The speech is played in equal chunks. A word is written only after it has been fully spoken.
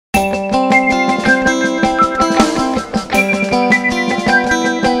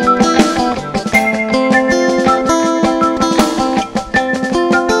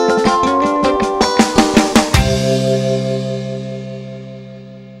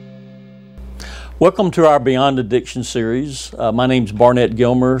Welcome to our Beyond Addiction series. My name is Barnett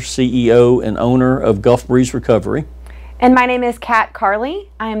Gilmer, CEO and owner of Gulf Breeze Recovery. And my name is Kat Carley.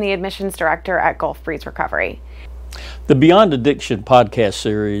 I am the admissions director at Gulf Breeze Recovery. The Beyond Addiction podcast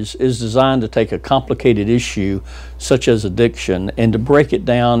series is designed to take a complicated issue such as addiction and to break it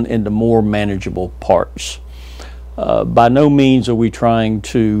down into more manageable parts. By no means are we trying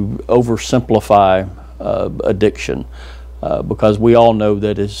to oversimplify addiction. Because we all know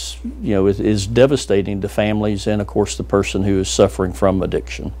that is devastating to families and, of course, the person who is suffering from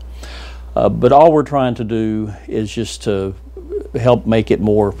addiction. But all we're trying to do is just to help make it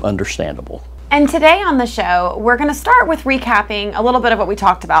more understandable. And today on the show, we're going to start with recapping a little bit of what we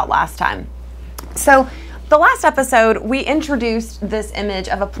talked about last time. So the last episode, we introduced this image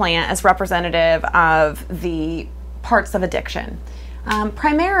of a plant as representative of the parts of addiction.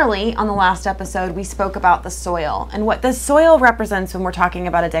 Primarily on the last episode, we spoke about the soil, and what the soil represents when we're talking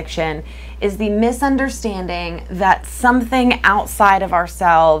about addiction is the misunderstanding that something outside of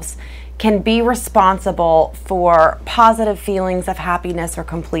ourselves can be responsible for positive feelings of happiness or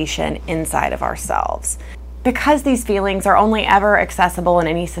completion inside of ourselves. Because these feelings are only ever accessible in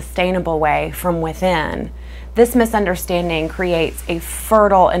any sustainable way from within, this misunderstanding creates a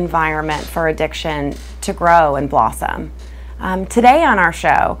fertile environment for addiction to grow and blossom. Today on our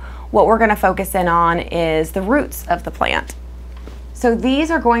show, what we're going to focus in on is the roots of the plant. So these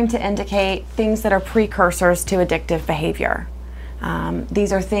are going to indicate things that are precursors to addictive behavior.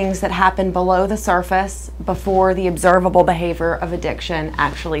 These are things that happen below the surface before the observable behavior of addiction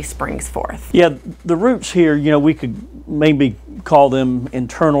actually springs forth. Yeah, the roots here, we could maybe call them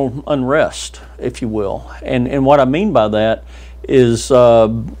internal unrest, if you will. And what I mean by that is,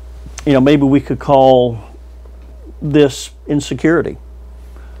 maybe we could call this insecurity,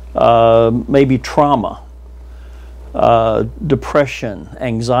 maybe trauma, depression,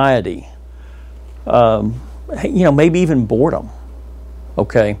 anxiety, maybe even boredom.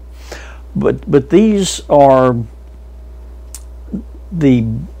 Okay, but these are the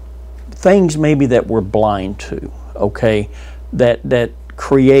things maybe that we're blind to. Okay, that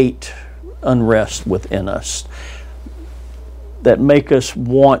create unrest within us, that make us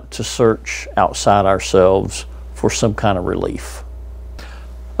want to search outside ourselves for some kind of relief.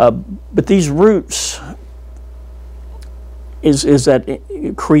 But these roots is that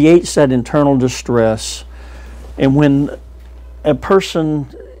it creates that internal distress, and when a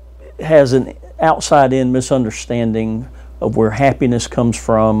person has an outside-in misunderstanding of where happiness comes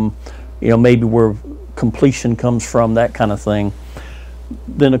from, maybe where completion comes from, that kind of thing,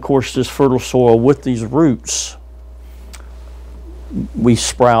 then of course this fertile soil with these roots, we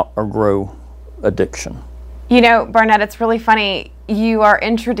sprout or grow addiction. Barnett, it's really funny. You are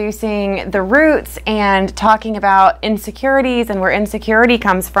introducing the roots and talking about insecurities and where insecurity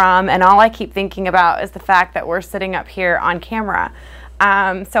comes from, and all I keep thinking about is the fact that we're sitting up here on camera.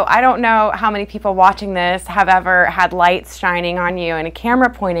 So I don't know how many people watching this have ever had lights shining on you and a camera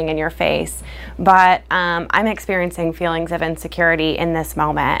pointing in your face, but I'm experiencing feelings of insecurity in this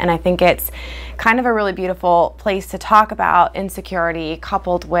moment, and I think it's kind of a really beautiful place to talk about insecurity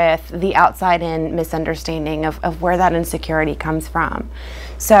coupled with the outside-in misunderstanding of where that insecurity comes from.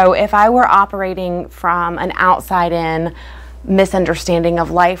 So if I were operating from an outside-in misunderstanding of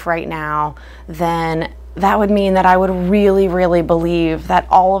life right now, then that would mean that I would really, really believe that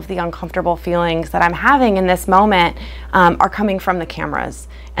all of the uncomfortable feelings that I'm having in this moment are coming from the cameras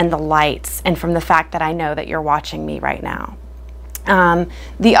and the lights and from the fact that I know that you're watching me right now.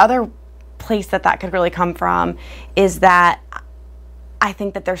 The other place that could really come from is that I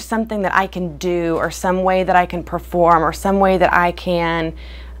think that there's something that I can do, or some way that I can perform, or some way that I can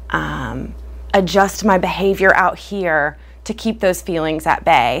adjust my behavior out here to keep those feelings at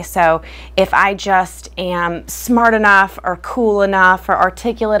bay. So if I just am smart enough or cool enough or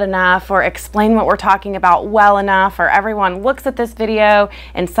articulate enough or explain what we're talking about well enough, or everyone looks at this video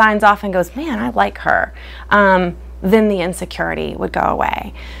and signs off and goes, man, I like her, then the insecurity would go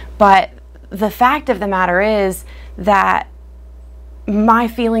away. But the fact of the matter is that my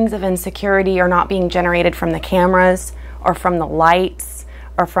feelings of insecurity are not being generated from the cameras or from the lights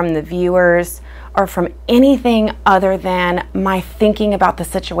or from the viewers or from anything other than my thinking about the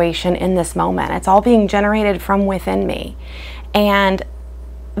situation in this moment. It's all being generated from within me. And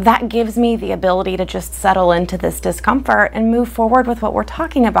that gives me the ability to just settle into this discomfort and move forward with what we're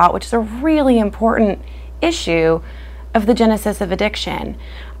talking about, which is a really important issue of the genesis of addiction.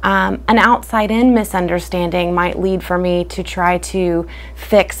 An outside-in misunderstanding might lead for me to try to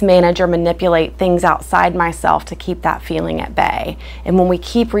fix, manage, or manipulate things outside myself to keep that feeling at bay. And when we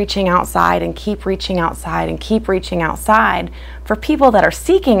keep reaching outside and keep reaching outside and keep reaching outside, for people that are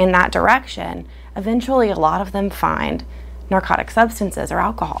seeking in that direction, eventually a lot of them find narcotic substances or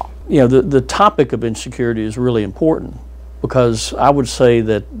alcohol. You know, the topic of insecurity is really important, because I would say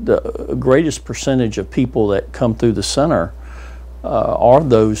that the greatest percentage of people that come through the center are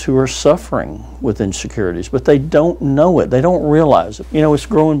those who are suffering with insecurities, but they don't know it. They don't realize it. You know, it's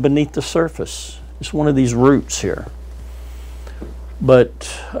growing beneath the surface. It's one of these roots here. But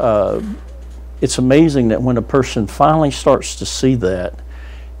it's amazing that when a person finally starts to see that,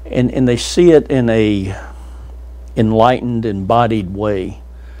 and they see it in a enlightened, embodied way,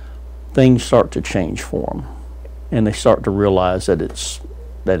 things start to change for them, and they start to realize that it's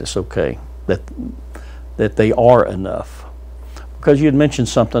okay, that they are enough. Because you had mentioned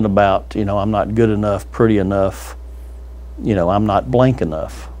something about, you know, I'm not good enough, pretty enough, you know, I'm not blank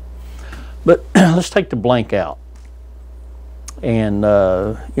enough. But let's take the blank out. And,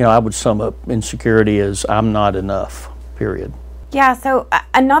 you know, I would sum up insecurity as I'm not enough, period. Yeah, so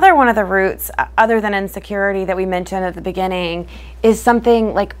another one of the roots, other than insecurity that we mentioned at the beginning, is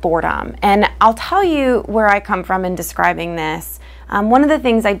something like boredom. And I'll tell you where I come from in describing this. One of the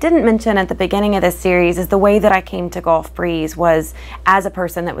things I didn't mention at the beginning of this series is the way that I came to Gulf Breeze was as a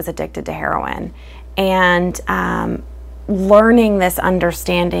person that was addicted to heroin. And learning this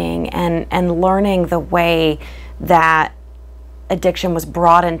understanding and learning the way that addiction was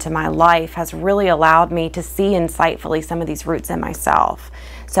brought into my life has really allowed me to see insightfully some of these roots in myself.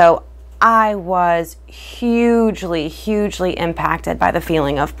 So I was hugely, hugely impacted by the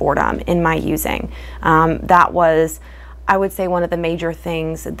feeling of boredom in my using. That was, I would say, one of the major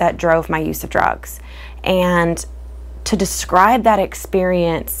things that drove my use of drugs. And to describe that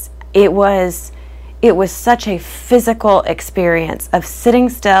experience, it was such a physical experience of sitting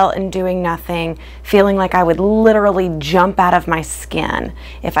still and doing nothing, feeling like I would literally jump out of my skin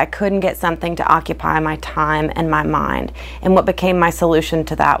if I couldn't get something to occupy my time and my mind. And what became my solution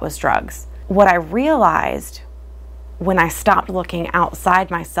to that was drugs. What I realized when I stopped looking outside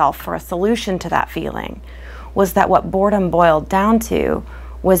myself for a solution to that feeling was that what boredom boiled down to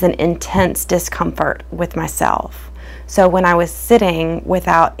was an intense discomfort with myself. So when I was sitting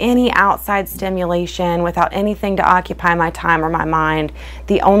without any outside stimulation, without anything to occupy my time or my mind,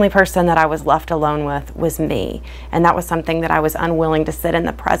 the only person that I was left alone with was me. And that was something that I was unwilling to sit in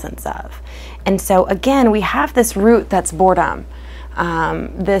the presence of. And so again, we have this root that's boredom.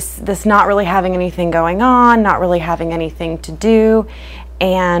 This not really having anything going on, not really having anything to do.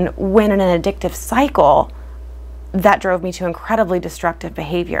 And when in an addictive cycle, that drove me to incredibly destructive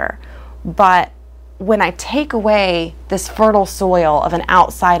behavior. But when I take away this fertile soil of an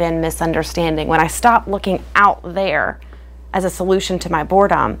outside-in misunderstanding, when I stop looking out there as a solution to my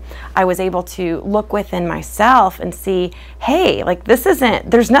boredom, I was able to look within myself and see, hey, like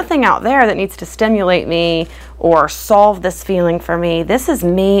there's nothing out there that needs to stimulate me or solve this feeling for me. This is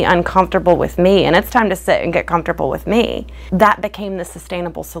me uncomfortable with me, and it's time to sit and get comfortable with me. That became the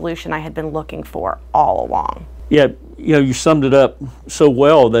sustainable solution I had been looking for all along. Yeah, you know, you summed it up so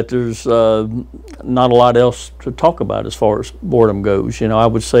well that there's not a lot else to talk about as far as boredom goes. You know, I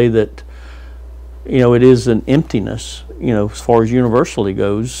would say that, you know, it is an emptiness, you know, as far as universally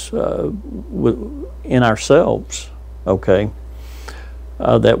goes, in ourselves, okay,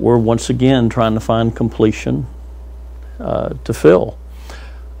 that we're once again trying to find completion to fill.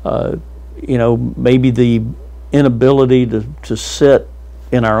 You know, maybe the inability to sit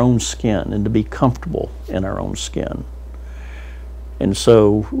in our own skin and to be comfortable in our own skin. And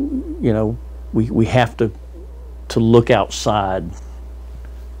so, you know, we have to look outside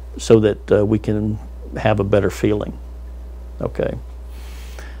so that we can have a better feeling. Okay.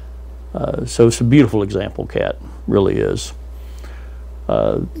 So it's a beautiful example, Kat, really is.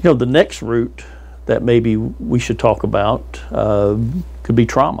 You know, the next root that maybe we should talk about could be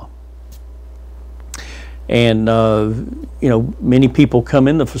trauma. And, you know, many people come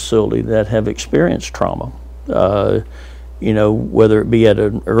in the facility that have experienced trauma, you know, whether it be at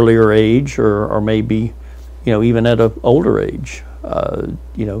an earlier age or maybe, you know, even at an older age,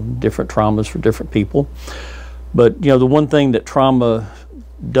 you know, different traumas for different people. But, you know, the one thing that trauma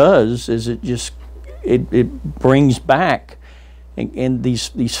does is it brings back, and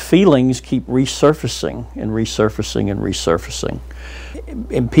these feelings keep resurfacing and resurfacing and resurfacing.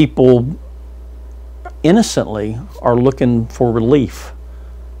 And people innocently are looking for relief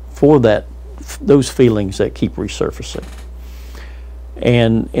for those feelings that keep resurfacing.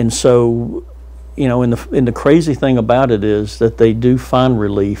 And so, you know, and the crazy thing about it is that they do find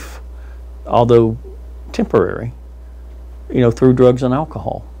relief, although temporary, you know, through drugs and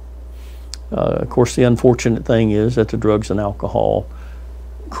alcohol. Of course, the unfortunate thing is that the drugs and alcohol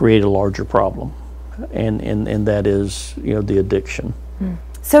create a larger problem, and that is, you know, the addiction.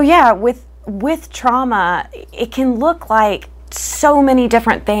 So yeah, with with trauma, it can look like so many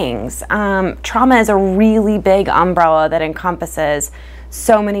different things. Trauma is a really big umbrella that encompasses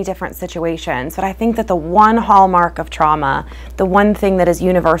so many different situations. But I think that the one hallmark of trauma, the one thing that is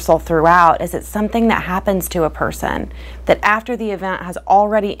universal throughout, is it's something that happens to a person that after the event has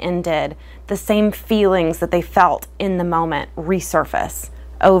already ended, the same feelings that they felt in the moment resurface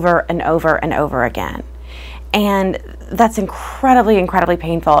over and over and over again. And that's incredibly, incredibly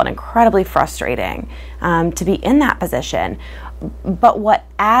painful and incredibly frustrating to be in that position. But what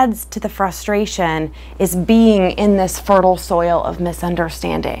adds to the frustration is being in this fertile soil of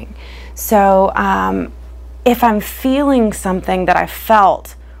misunderstanding. So if I'm feeling something that I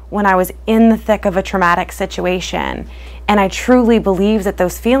felt when I was in the thick of a traumatic situation, and I truly believe that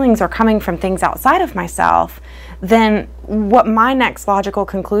those feelings are coming from things outside of myself, then what my next logical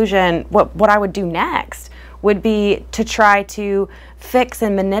conclusion, what I would do next, would be to try to fix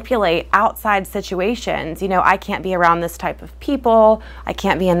and manipulate outside situations. I can't be around this type of people. I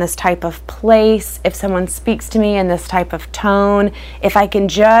can't be in this type of place. If someone speaks to me in this type of tone, if I can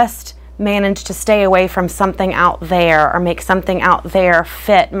just manage to stay away from something out there or make something out there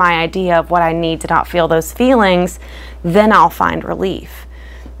fit my idea of what I need to not feel those feelings, then I'll find relief.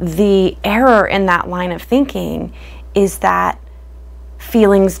 The error in that line of thinking is that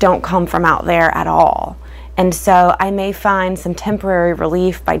feelings don't come from out there at all. And so I may find some temporary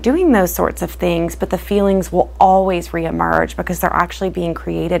relief by doing those sorts of things, but the feelings will always reemerge because they're actually being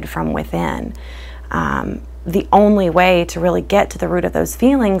created from within. The only way to really get to the root of those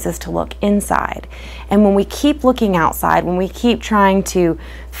feelings is to look inside. And when we keep looking outside, when we keep trying to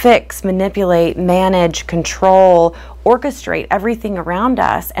fix, manipulate, manage, control, orchestrate everything around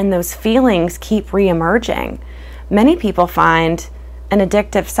us, and those feelings keep reemerging, many people find an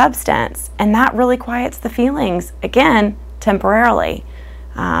addictive substance, and that really quiets the feelings, again, temporarily,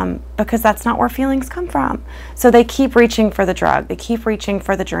 because that's not where feelings come from. So they keep reaching for the drug, they keep reaching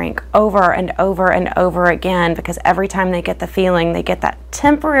for the drink over and over and over again, because every time they get the feeling, they get that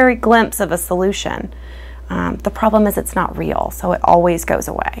temporary glimpse of a solution. The problem is it's not real, so it always goes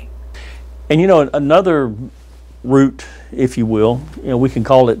away. And another root, if you will, we can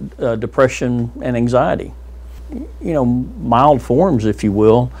call it depression and anxiety. Mild forms, if you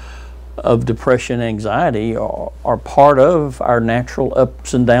will, of depression and anxiety are part of our natural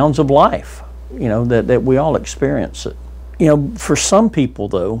ups and downs of life, that we all experience it. For some people,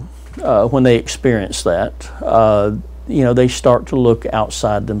 though, when they experience that, they start to look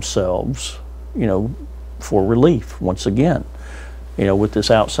outside themselves, for relief, once again, with this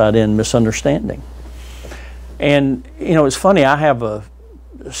outside-in misunderstanding. And, it's funny, I have a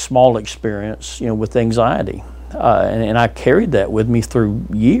small experience, with anxiety. And I carried that with me through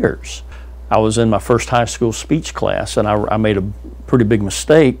years. I was in my first high school speech class, and I made a pretty big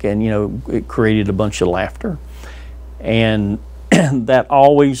mistake, and it created a bunch of laughter, and that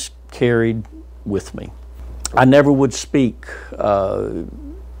always carried with me. I never would speak,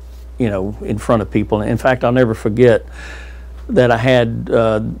 in front of people. In fact, I'll never forget that I had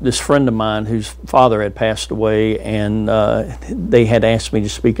this friend of mine whose father had passed away, and they had asked me to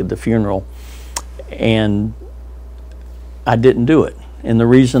speak at the funeral, and I didn't do it. And the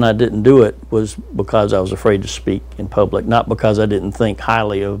reason I didn't do it was because I was afraid to speak in public, not because I didn't think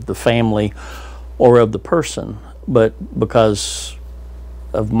highly of the family or of the person, but because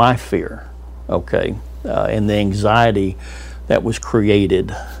of my fear, and the anxiety that was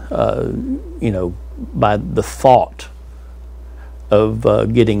created, by the thought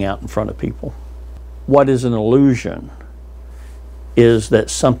of getting out in front of people. What is an illusion is that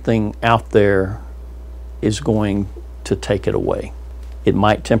something out there is going to take it away. It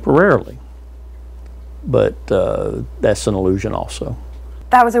might temporarily, but that's an illusion also.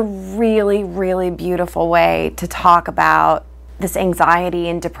 That was a really, really beautiful way to talk about this anxiety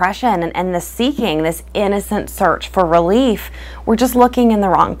and depression and this seeking, this innocent search for relief. We're just looking in the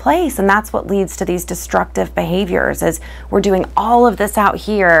wrong place, and that's what leads to these destructive behaviors, is we're doing all of this out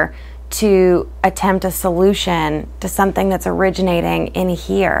here to attempt a solution to something that's originating in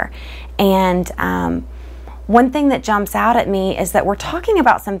here. And one thing that jumps out at me is that we're talking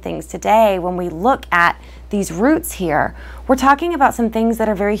about some things today when we look at these roots here. We're talking about some things that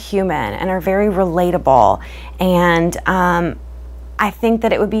are very human and are very relatable. And I think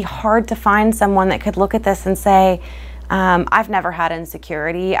that it would be hard to find someone that could look at this and say, I've never had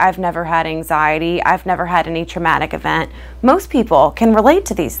insecurity, I've never had anxiety, I've never had any traumatic event. Most people can relate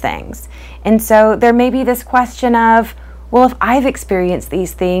to these things. And so there may be this question of, well, if I've experienced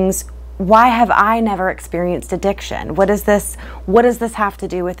these things, why have I never experienced addiction? What does this have to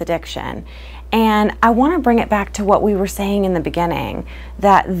do with addiction? And I want to bring it back to what we were saying in the beginning,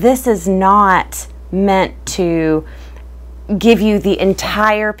 that this is not meant to give you the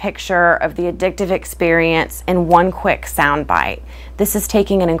entire picture of the addictive experience in one quick soundbite. This is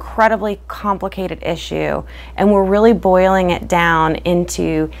taking an incredibly complicated issue, and we're really boiling it down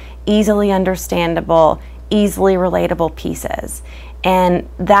into easily understandable, easily relatable pieces. And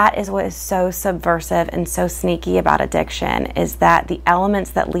that is what is so subversive and so sneaky about addiction, is that the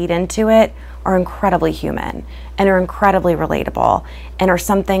elements that lead into it are incredibly human and are incredibly relatable and are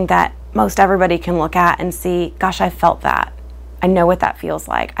something that most everybody can look at and see, gosh, I felt that. I know what that feels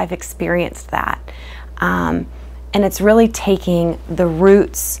like. I've experienced that. And it's really taking the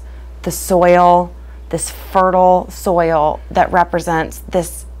roots, the soil, this fertile soil that represents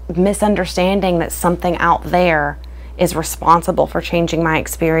this misunderstanding that something out there is responsible for changing my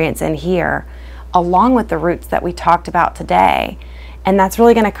experience in here, along with the roots that we talked about today. And that's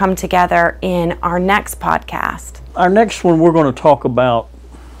really going to come together in our next podcast. Our next one, we're going to talk about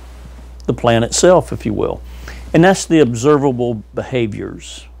the plan itself, if you will. And that's the observable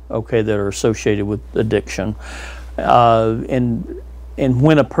behaviors, okay, that are associated with addiction. And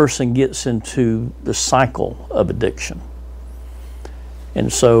when a person gets into the cycle of addiction.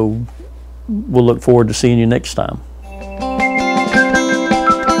 And so we'll look forward to seeing you next time.